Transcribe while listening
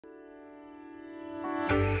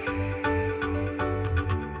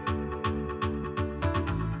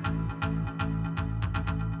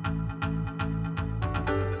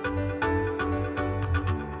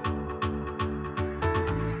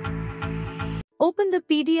Open the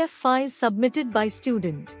PDF file submitted by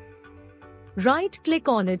student. Right-click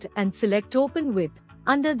on it and select Open With.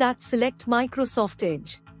 Under that, select Microsoft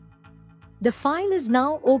Edge. The file is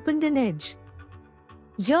now opened in Edge.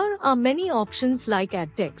 Here are many options like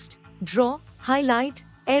add text, draw, highlight,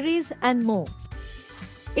 erase and more.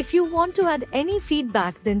 If you want to add any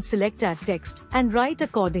feedback, then select add text and write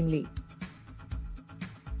accordingly.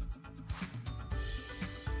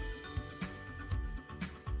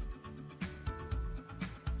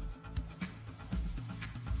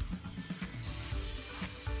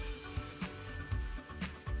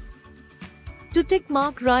 To tick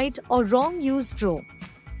mark right or wrong, use draw.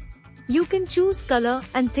 You can choose color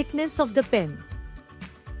and thickness of the pen.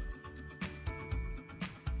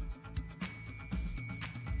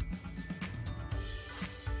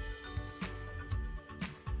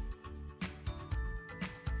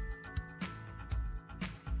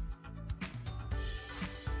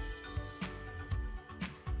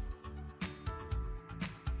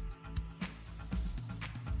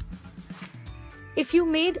 If you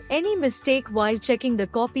made any mistake while checking the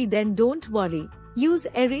copy, then don't worry. Use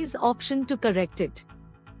erase option to correct it.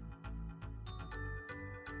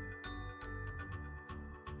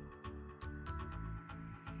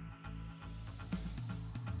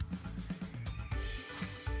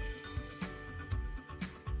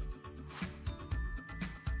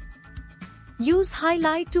 Use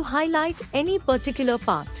highlight to highlight any particular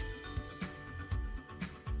part.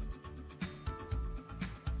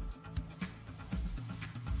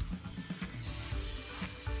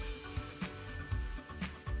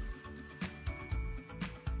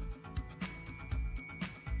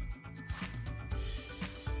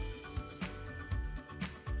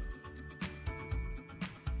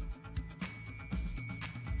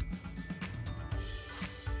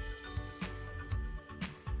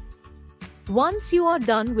 Once you are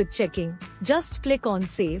done with checking, just click on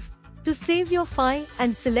Save to save your file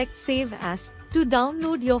and select Save As to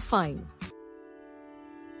download your file.